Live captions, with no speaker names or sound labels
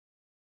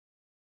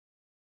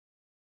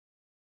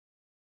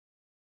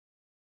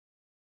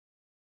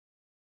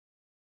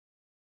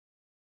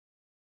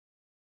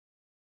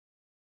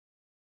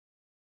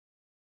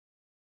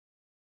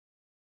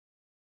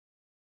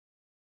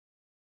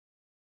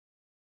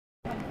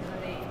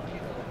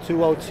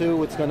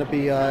202, it's going to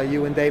be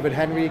you and David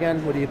Henry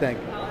again. What do you think?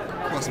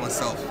 Of course,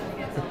 myself.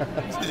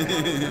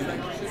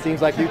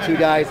 Seems like you two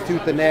guys,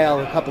 tooth and nail,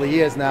 a couple of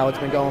years now. It's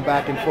been going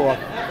back and forth.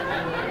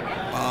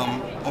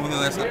 Over the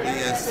last couple of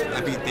years,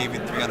 I beat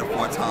David 3 out of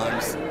 4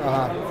 times.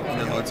 And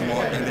then loads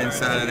more. And then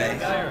Saturday,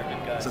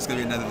 so it's going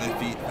to be another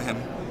defeat for him.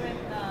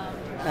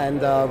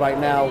 And right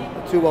now,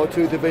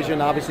 202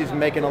 division obviously has been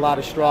making a lot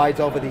of strides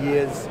over the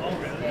years.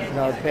 You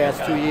know, the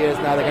past 2 years,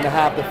 now they're going to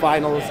have the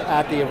finals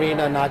at the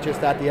arena, not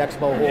just at the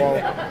Expo Hall.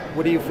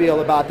 What do you feel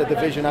about the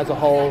division as a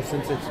whole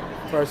since it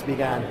first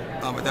began?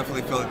 I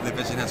definitely feel that the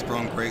division has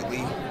grown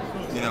greatly.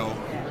 You know,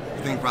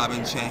 I think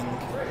Robin Cheng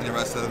and the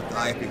rest of the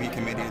IFBB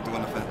committee are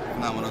doing a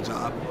phenomenal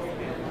job.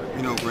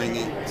 You know,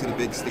 bringing it to the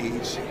big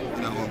stage.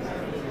 You know,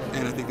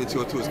 and I think the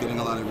 202 is getting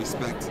a lot of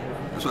respect,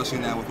 especially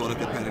now with all the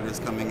competitors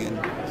coming in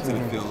to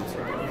the field.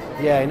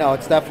 Yeah, you know,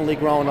 it's definitely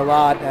grown a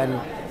lot, and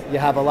you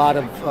have a lot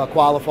of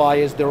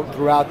qualifiers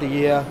throughout the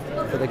year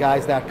for the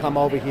guys that come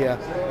over here.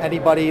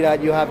 Anybody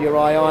that you have your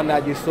eye on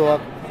that you saw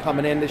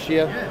coming in this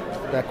year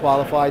that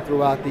qualified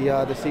throughout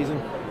the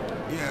season?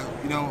 Yeah,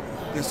 you know,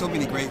 there's so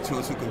many great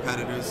 202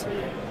 competitors,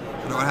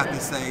 but I would have to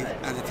say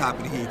at the top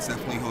of the heat, it's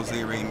definitely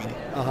Jose Raymond.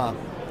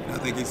 I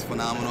think he's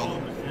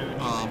phenomenal.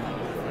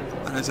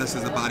 Not just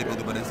as a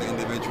bodybuilder, but as an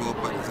individual.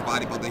 But as a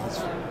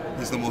bodybuilder,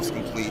 he's the most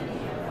complete.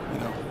 You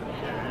know.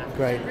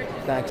 Great,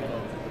 thanks.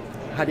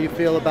 How do you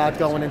feel about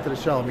going into the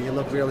show? I mean, you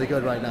look really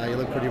good right now. You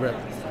look pretty ripped.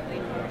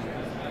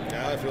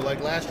 Yeah, I feel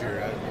like last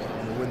year.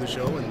 I'm gonna win the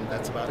show, and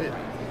that's about it.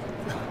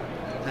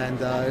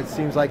 And it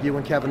seems like you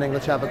and Kevin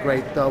English have a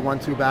great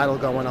 1-2 battle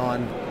going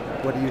on.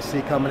 What do you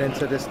see coming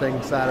into this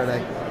thing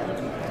Saturday?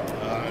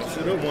 I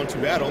should have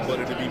 1-2 battle, but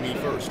it'd be me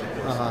first.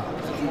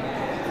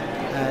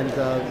 And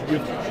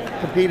you've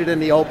competed in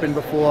the Open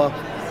before.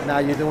 Now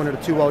you're doing it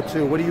at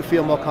 202. What do you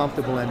feel more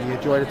comfortable in? Do you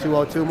enjoy the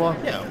 202 more?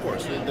 Yeah, of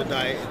course. The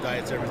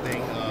diet's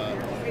everything.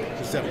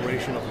 The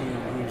separation of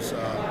who's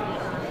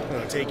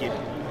going to take it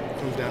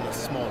comes down to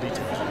small details.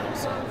 You know?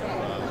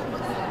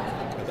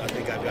 So I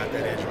think I've got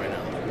that edge right now.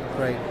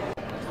 Great.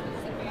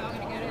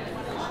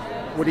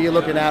 What are you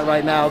looking at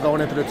right now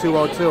going into the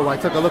 202? I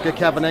took a look at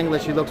Kevin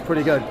English. He looks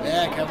pretty good.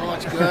 Yeah, Kevin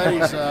looks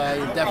good. He's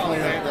definitely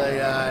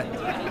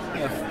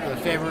the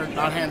favorite,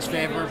 not Hans'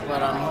 favorite,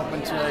 but I'm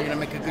hoping to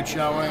make a good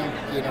showing.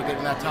 You know, get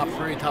in that top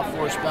 3, top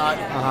 4 spot,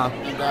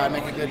 and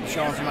make a good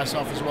showing for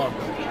myself as well.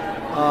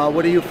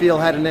 What do you feel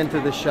heading into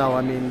the show?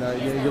 I mean,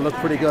 you look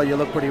pretty good. You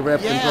look pretty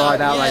ripped and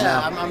dried out right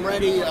now. I'm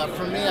ready.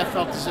 For me, I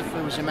felt as if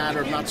it was a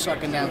matter of not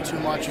sucking down too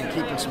much and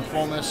keeping some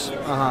fullness.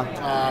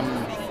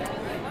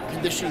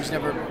 Conditioning's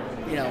never,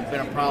 been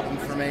a problem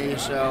for me.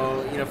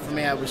 So, for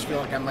me, I always feel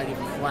like I might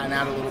even flatten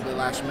out a little bit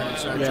last minute.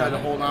 So I try to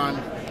hold on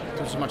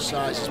to as much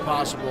size as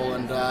possible,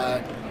 and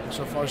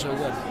so far so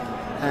good.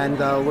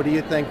 And what do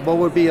you think? What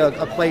would be a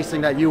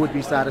placing that you would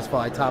be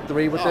satisfied? Top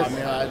 3 with this? I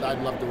mean,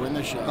 I'd love to win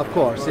this show. Of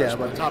course, yeah.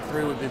 But top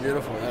 3 would be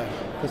beautiful, yeah.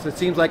 Because it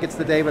seems like it's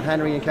the David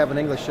Henry and Kevin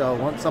English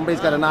show. Somebody's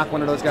got to knock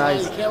one of those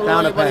guys you can't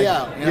down rule a peg.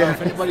 Out.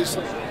 If anybody's,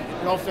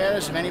 in all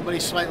fairness, if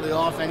anybody's slightly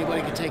off,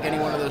 anybody can take any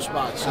one of those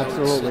spots. So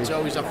absolutely. It's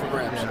always up for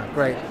grabs. Yeah.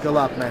 Great. Good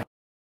luck, man.